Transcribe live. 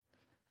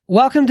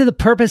Welcome to the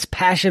Purpose,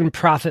 Passion,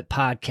 Profit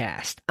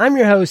podcast. I'm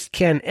your host,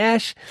 Ken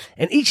Esch,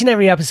 and each and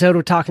every episode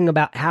we're talking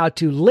about how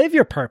to live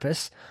your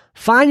purpose,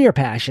 find your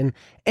passion,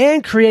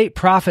 and create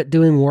profit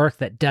doing work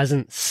that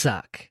doesn't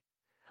suck.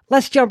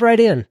 Let's jump right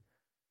in.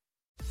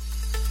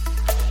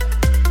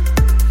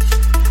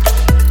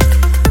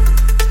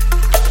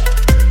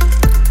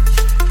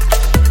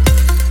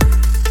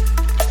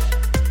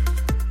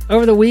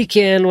 Over the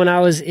weekend when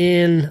I was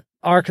in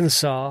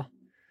Arkansas,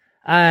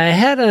 I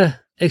had a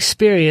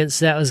experience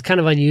that was kind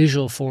of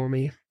unusual for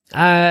me.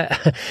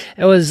 It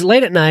was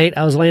late at night.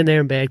 I was laying there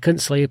in bed, couldn't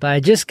sleep. I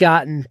had just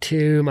gotten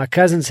to my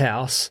cousin's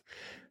house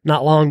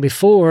not long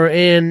before,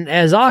 and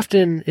as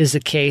often is the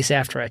case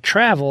after I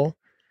travel,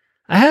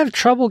 I have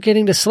trouble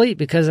getting to sleep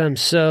because I'm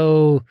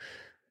so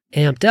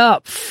amped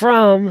up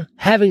from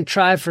having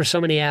tried for so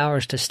many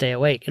hours to stay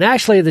awake. And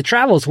actually, the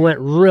travels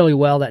went really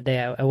well that day.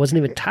 I wasn't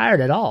even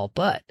tired at all,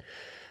 but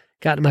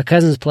got to my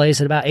cousin's place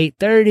at about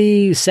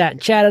 8:30, sat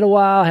and chatted a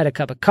while, had a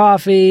cup of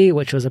coffee,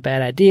 which was a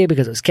bad idea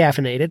because it was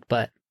caffeinated,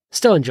 but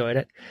still enjoyed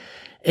it.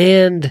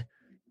 And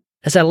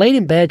as I laid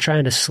in bed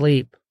trying to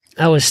sleep,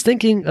 I was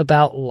thinking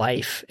about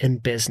life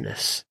and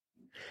business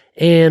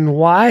and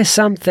why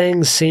some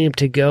things seem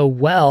to go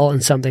well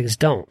and some things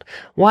don't.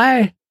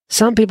 Why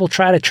some people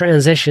try to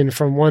transition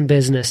from one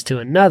business to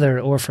another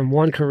or from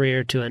one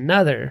career to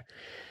another,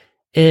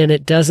 and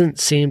it doesn't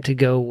seem to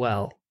go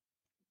well.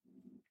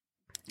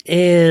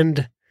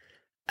 And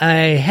I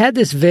had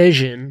this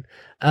vision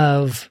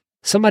of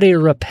somebody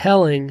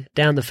rappelling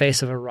down the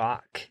face of a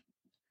rock,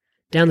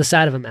 down the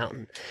side of a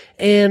mountain.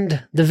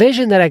 And the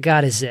vision that I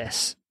got is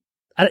this.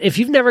 If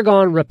you've never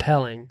gone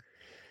rappelling,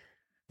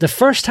 the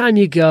first time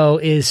you go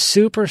is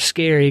super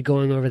scary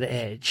going over the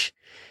edge.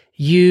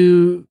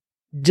 You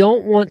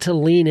don't want to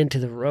lean into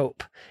the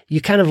rope.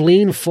 You kind of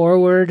lean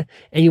forward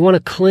and you want to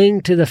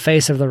cling to the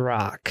face of the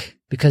rock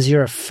because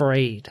you're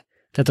afraid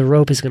that the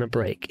rope is going to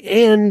break.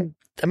 And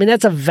I mean,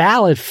 that's a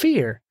valid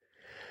fear.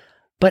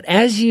 But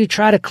as you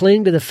try to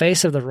cling to the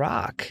face of the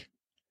rock,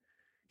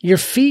 your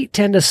feet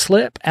tend to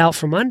slip out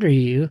from under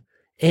you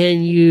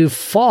and you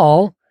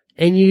fall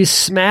and you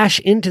smash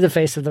into the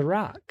face of the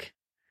rock.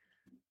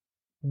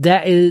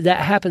 That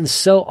happens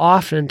so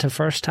often to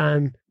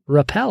first-time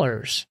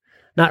rappellers.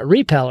 Not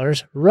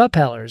repellers,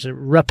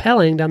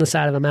 rappelling down the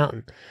side of a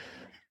mountain.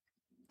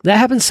 That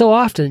happens so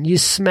often, you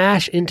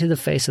smash into the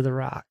face of the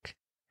rock.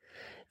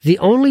 The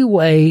only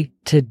way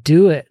to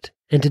do it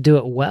and to do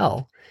it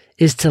well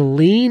is to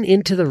lean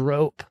into the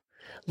rope,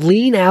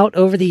 lean out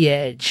over the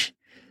edge,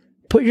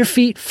 put your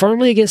feet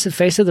firmly against the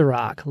face of the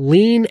rock,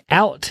 lean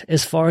out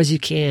as far as you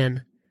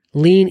can,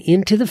 lean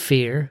into the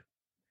fear,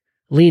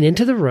 lean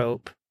into the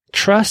rope,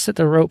 trust that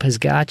the rope has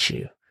got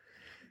you,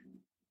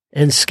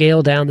 and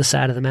scale down the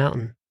side of the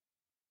mountain.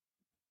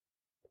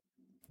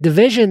 The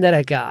vision that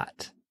I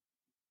got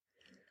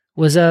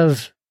was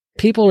of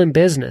people in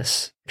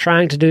business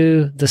trying to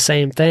do the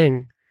same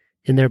thing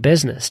in their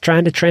business,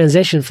 trying to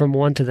transition from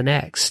one to the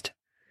next.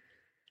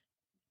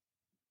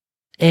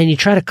 And you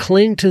try to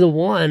cling to the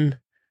one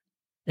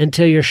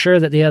until you're sure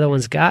that the other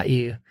one's got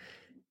you,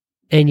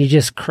 and you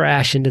just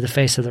crash into the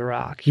face of the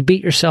rock. You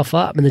beat yourself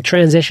up, and the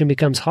transition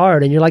becomes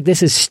hard, and you're like,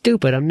 this is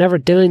stupid. I'm never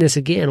doing this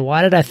again.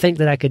 Why did I think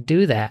that I could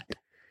do that?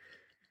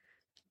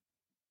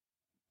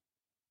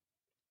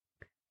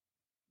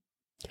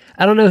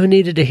 I don't know who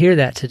needed to hear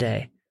that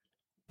today,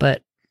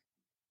 but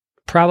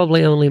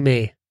probably only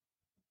me.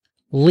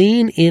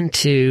 Lean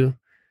into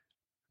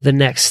the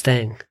next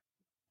thing.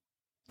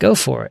 Go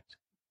for it.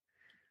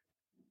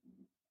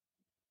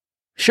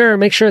 Sure,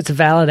 make sure it's a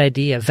valid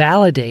idea.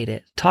 Validate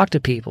it. Talk to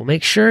people.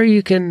 Make sure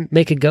you can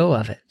make a go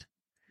of it.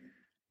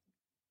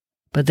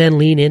 But then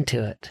lean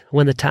into it.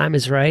 When the time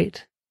is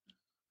right,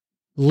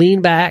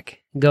 lean back,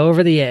 go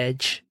over the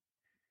edge.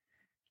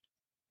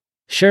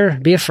 Sure,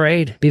 be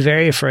afraid. Be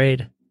very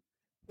afraid.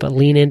 But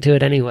lean into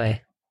it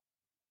anyway.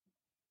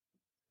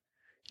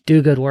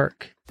 Do good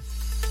work.